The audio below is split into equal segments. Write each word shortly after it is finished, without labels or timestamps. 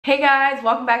Hey guys,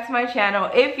 welcome back to my channel.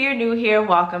 If you're new here,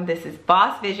 welcome. This is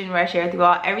Boss Vision, where I share with you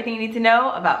all everything you need to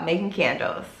know about making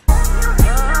candles.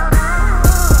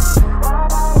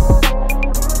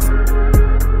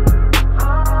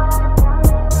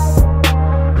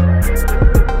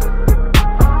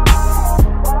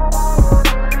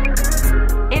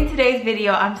 Today's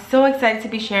video, I'm so excited to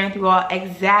be sharing with you all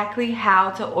exactly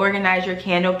how to organize your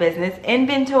candle business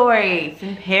inventory. It's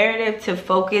imperative to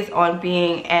focus on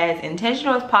being as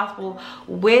intentional as possible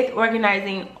with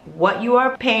organizing what you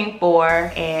are paying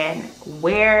for and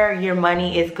where your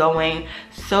money is going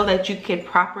so that you can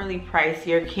properly price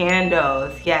your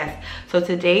candles. Yes, so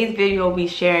today's video will be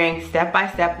sharing step by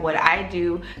step what I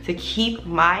do to keep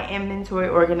my inventory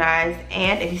organized,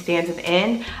 and if you stay until the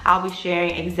end, I'll be sharing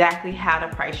exactly how to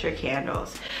price your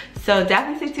candles. So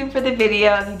definitely stay tuned for the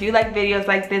video. If you do like videos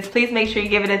like this, please make sure you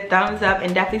give it a thumbs up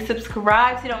and definitely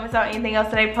subscribe so you don't miss out on anything else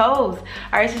that I post.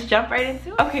 Alright, let's just jump right into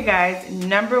it. Okay guys,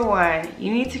 number one,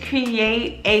 you need to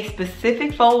create a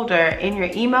specific folder in your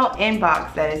email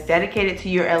inbox that is dedicated to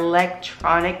your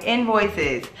electronic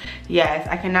invoices. Yes,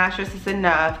 I cannot stress this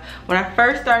enough. When I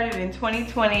first started in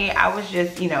 2020, I was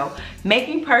just,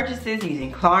 making purchases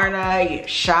using Klarna,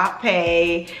 Shop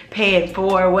Pay, Pay in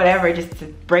 4, whatever, just to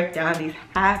break down these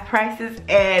high prices,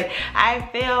 and I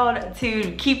failed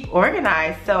to keep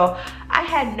organized. So I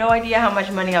had no idea how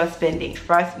much money I was spending.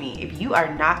 Trust me, if you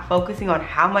are not focusing on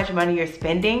how much money you're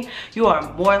spending, you are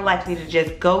more likely to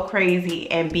just go crazy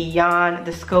and beyond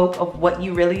the scope of what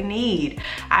you really need.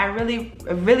 I really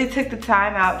took the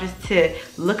time out just to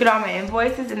look at all my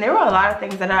invoices, and there were a lot of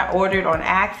things that I ordered on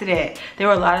accident. There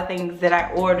were a lot of things that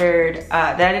I ordered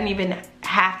that I didn't even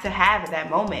have to have at that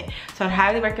moment. So I'd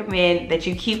highly recommend that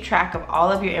you keep track of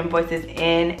all of your invoices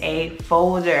in a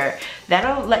folder.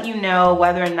 That'll let you know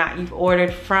whether or not you've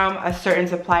ordered from a certain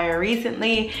supplier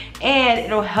recently, and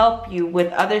it'll help you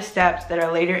with other steps that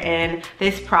are later in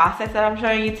this process that I'm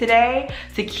showing you today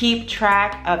to keep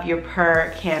track of your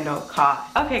per candle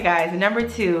cost. Okay guys, number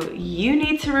two, you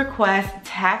need to request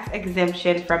tax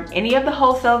exemption from any of the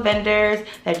wholesale vendors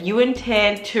that you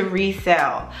intend to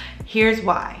resell. Here's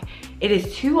why. It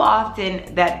is too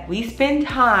often that we spend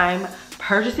time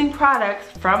purchasing products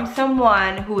from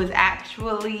someone who is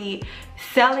actually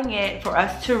selling it for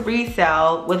us to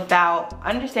resell without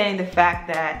understanding the fact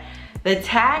that the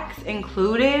tax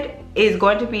included is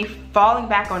going to be falling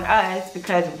back on us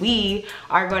because we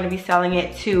are going to be selling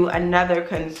it to another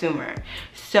consumer.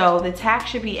 So the tax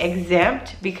should be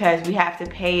exempt because we have to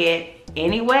pay it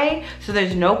anyway, so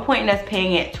there's no point in us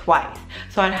paying it twice.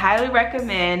 So I'd highly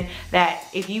recommend that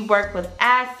if you work with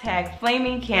Aztec,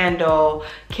 Flaming Candle,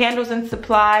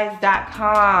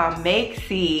 candlesandSupplies.com,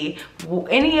 Makesy,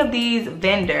 any of these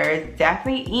vendors,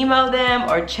 definitely email them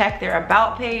or check their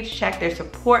about page, check their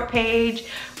support page,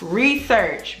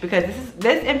 research, because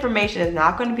this information is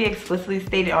not going to be explicitly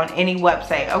stated on any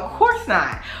website. Of course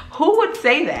not. Who would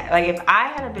say that? Like, if I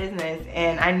had a business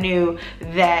and I knew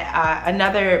that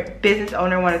another business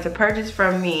owner wanted to purchase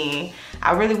from me,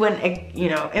 I really wouldn't,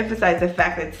 emphasize the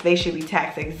fact that they should be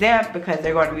tax exempt because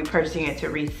they're going to be purchasing it to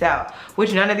resell,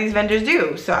 which none of these vendors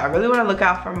do. So I really want to look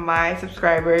out for my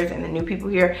subscribers and the new people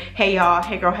here. Hey y'all,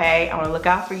 hey girl, hey, I want to look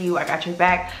out for you. I got your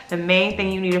back. The main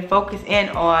thing you need to focus in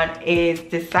on is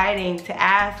deciding to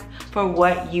ask for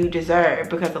what you deserve,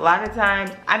 because a lot of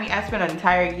times, I spent an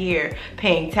entire year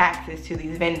paying taxes to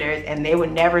these vendors and they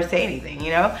would never say anything,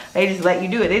 They just let you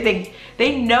do it. They think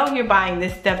they know you're buying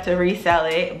this stuff to resell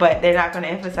it, but they're not going to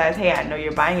emphasize, hey, I know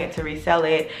you're buying it to resell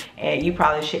it and you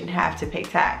probably shouldn't have to pay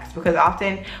tax, because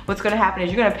often what's going to happen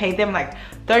is you're going to pay them like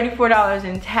 $34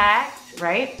 in tax,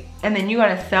 right? And then you're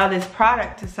going to sell this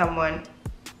product to someone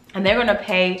and they're going to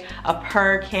pay a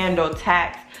per candle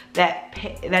tax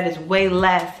that is way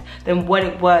less than what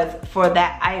it was for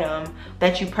that item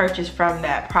that you purchased from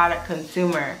that product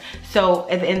consumer. So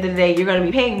at the end of the day, you're going to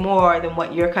be paying more than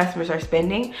what your customers are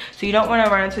spending. So you don't want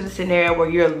to run into the scenario where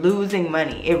you're losing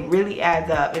money. It really adds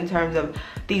up in terms of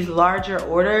these larger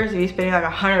orders. If you're spending like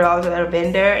 $100 at a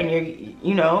vendor and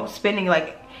you're spending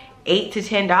like $8 to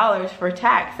 $10 for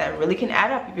tax, that really can add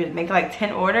up. If you're making like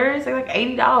 10 orders, like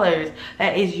 $80,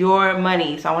 that is your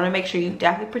money. So I want to make sure you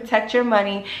definitely protect your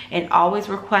money and always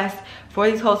request for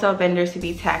these wholesale vendors to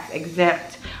be tax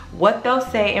exempt. What they'll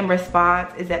say in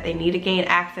response is that they need to gain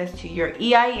access to your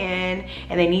EIN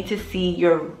and they need to see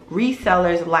your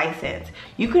reseller's license.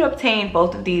 You can obtain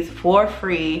both of these for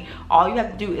free. All you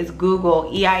have to do is Google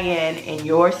EIN in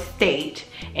your state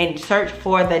and search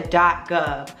for the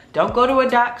 .gov. Don't go to a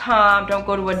 .com, don't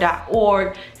go to a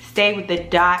 .org. stay with the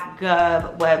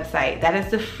 .gov website. That is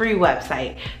the free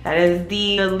website. That is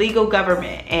the legal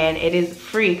government, and it is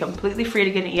free, completely free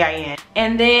to get an EIN.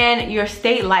 And then your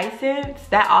state license,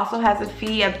 that also has a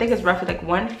fee. I think it's roughly like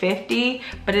 $150,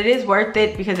 but it is worth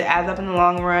it because it adds up in the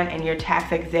long run and you're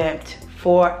tax exempt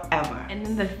forever. And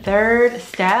then the third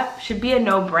step should be a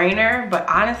no-brainer, but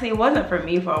honestly it wasn't for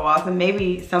me for a while, so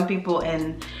maybe some people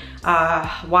in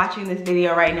watching this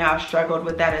video right now struggled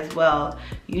with that as well.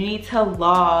 You need to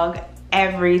log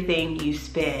everything you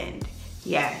spend.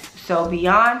 Yes, so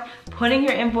beyond putting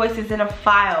your invoices in a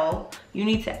file, you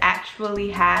need to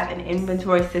actually have an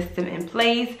inventory system in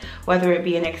place, whether it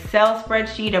be an Excel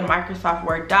spreadsheet, a Microsoft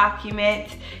Word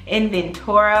document,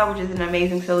 Inventora, which is an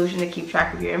amazing solution to keep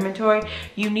track of your inventory.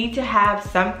 You need to have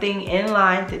something in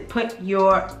line to put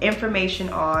your information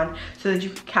on so that you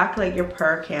can calculate your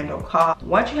per candle cost.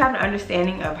 Once you have an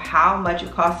understanding of how much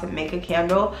it costs to make a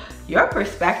candle, your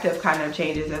perspective kind of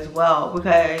changes as well,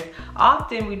 because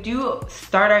often we do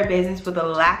start our business with a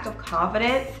lack of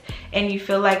confidence and you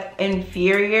feel like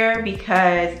inferior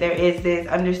because there is this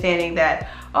understanding that,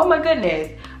 oh my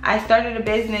goodness, I started a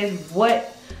business,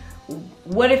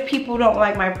 what if people don't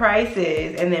like my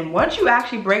prices? And then once you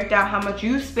actually break down how much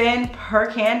you spend per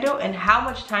candle and how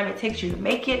much time it takes you to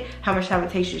make it, how much time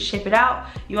it takes you to ship it out,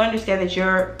 you understand that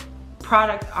your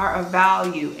products are of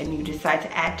value and you decide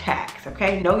to add tax,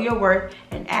 okay? Know your worth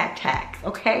and add tax,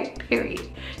 okay? Period.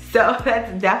 So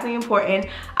that's definitely important.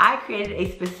 I created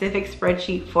a specific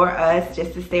spreadsheet for us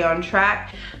just to stay on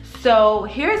track. So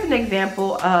here's an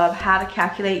example of how to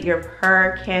calculate your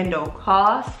per candle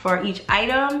cost for each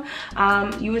item.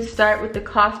 You would start with the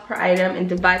cost per item and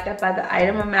divide that by the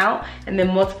item amount and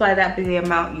then multiply that by the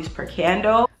amount used per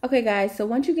candle. Okay guys, so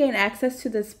once you gain access to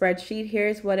the spreadsheet,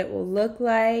 here's what it will look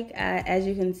like. As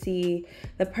you can see,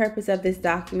 the purpose of this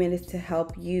document is to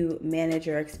help you manage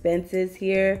your expenses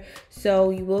here.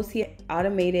 So you will see an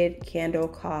automated candle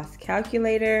cost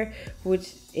calculator,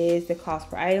 which is the cost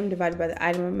per item divided by the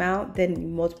item amount. Then you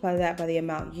multiply that by the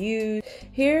amount used.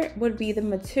 Here would be the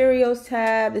materials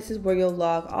tab. This is where you'll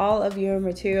log all of your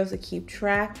materials to keep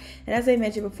track. And as I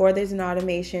mentioned before, there's an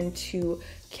automation to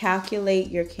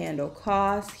calculate your candle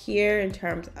costs here in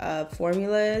terms of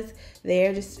formulas.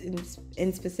 They're just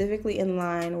specifically in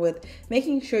line with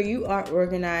making sure you are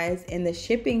organized and the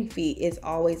shipping fee is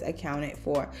always accounted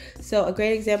for. So a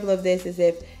great example of this is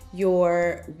if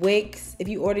your wicks, if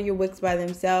you order your wicks by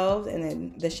themselves and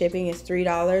then the shipping is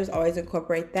 $3, always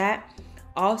incorporate that.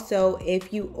 Also,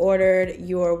 if you ordered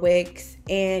your wicks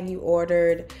and you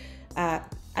ordered, I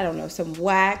don't know, some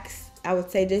wax, I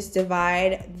would say just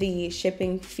divide the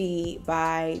shipping fee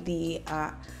by the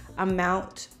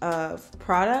amount of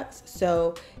products.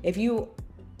 So if you,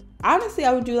 honestly,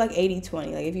 I would do like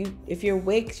 80-20. Like if your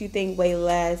wicks you think way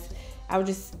less, I would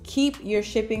just keep your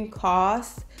shipping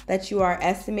costs that you are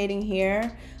estimating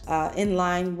here in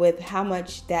line with how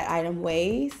much that item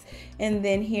weighs. And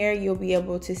then here you'll be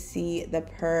able to see the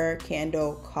per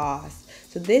candle cost.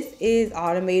 So this is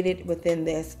automated within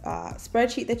this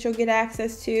spreadsheet that you'll get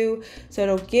access to. So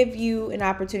it'll give you an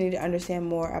opportunity to understand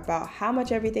more about how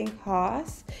much everything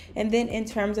costs. And then in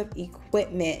terms of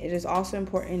equipment, it is also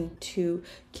important to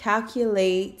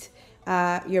calculate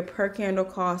your per candle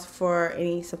cost for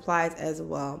any supplies as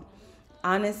well.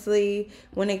 Honestly,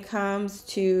 when it comes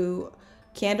to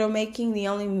candle making, the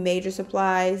only major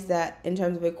supplies that in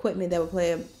terms of equipment that would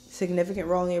play a significant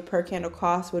role in your per candle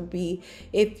cost would be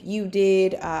if you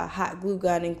did hot glue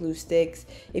gun and glue sticks.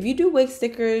 If you do wick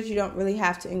stickers, you don't really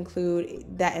have to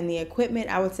include that in the equipment.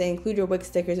 I would say include your wick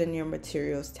stickers in your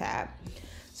materials tab.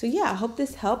 So yeah, I hope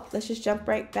this helped. Let's just jump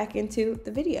right back into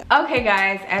the video. Okay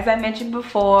guys, as I mentioned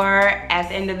before, at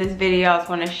the end of this video, I just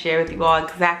want to share with you all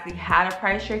exactly how to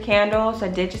price your candles. I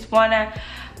did just want to,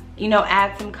 you know,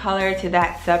 add some color to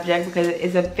that subject because it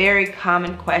is a very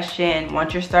common question.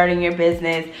 Once you're starting your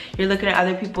business, you're looking at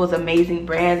other people's amazing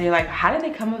brands and you're like, how did they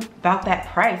come about that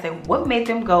price? Like, what made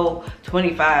them go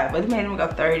 25? What made them go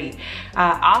 30?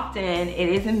 Often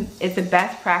it's the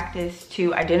best practice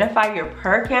to identify your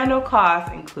per candle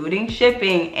cost, including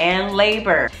shipping and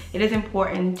labor. It is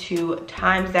important to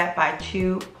times that by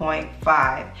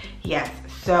 2.5. Yes.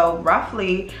 So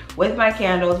roughly with my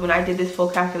candles, when I did this full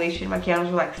calculation, my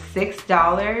candles were like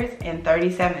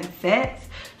 $6.37.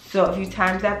 So if you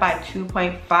times that by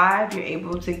 2.5, you're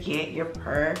able to get your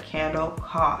per candle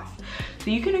cost. So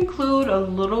you can include a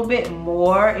little bit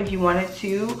more if you wanted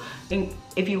to.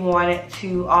 If you wanted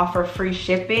to offer free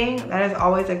shipping, that is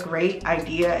always a great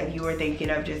idea if you were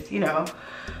thinking of just, you know,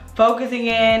 focusing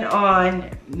in on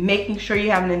making sure you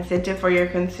have an incentive for your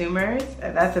consumers.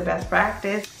 That's the best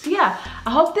practice. So yeah, I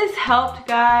hope this helped,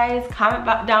 guys. Comment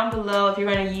down below if you're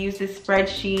gonna use this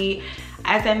spreadsheet.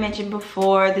 As I mentioned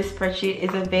before, this spreadsheet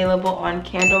is available on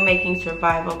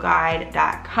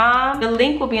candlemaking.survivalguide.com. The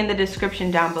link will be in the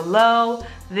description down below.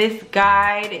 This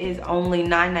guide is only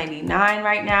 $9.99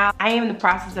 right now. I am in the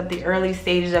process of the early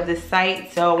stages of this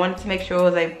site, so I wanted to make sure it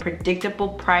was a predictable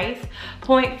price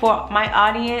point for my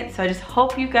audience. So I just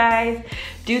hope you guys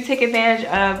do take advantage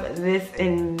of this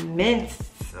immensely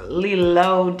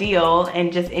low deal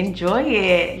and just enjoy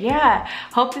it. Yeah,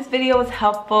 hope this video was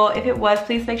helpful. If it was,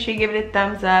 please make sure you give it a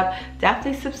thumbs up.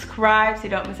 Definitely subscribe so you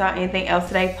don't miss out on anything else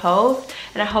that I post.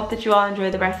 And I hope that you all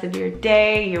enjoy the rest of your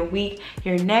day, your week,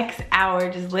 your next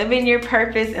hour. Just living your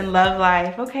purpose and love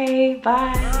life. Okay,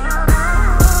 bye.